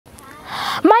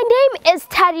is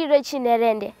Tariro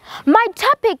Chinerende. My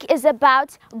topic is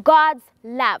about God's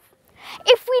love.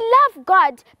 If we love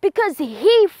God because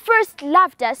He first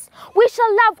loved us, we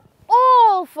shall love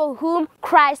all for whom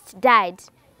Christ died.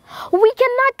 We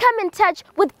cannot come in touch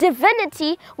with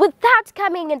divinity without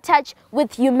coming in touch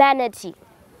with humanity.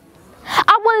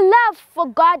 Our love for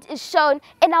God is shown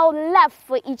in our love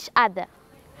for each other.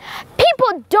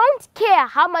 People don't care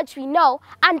how much we know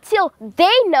until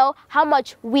they know how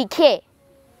much we care.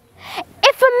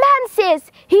 If a man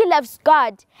says he loves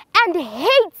God and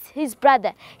hates his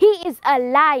brother, he is a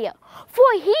liar. For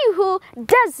he who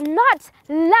does not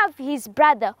love his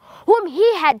brother whom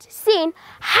he had seen,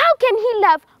 how can he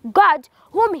love God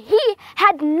whom he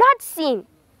had not seen?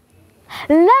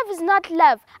 Love is not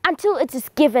love until it is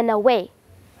given away.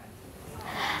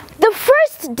 The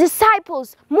first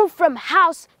disciples moved from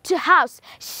house to house,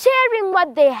 sharing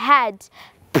what they had,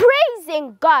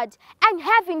 praising God and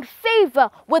having favor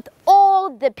with all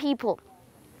the people.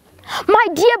 My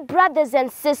dear brothers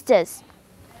and sisters,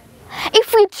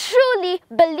 if we truly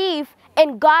believe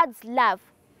in God's love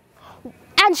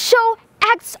and show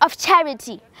acts of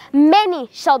charity, many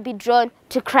shall be drawn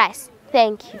to Christ.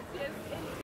 Thank you.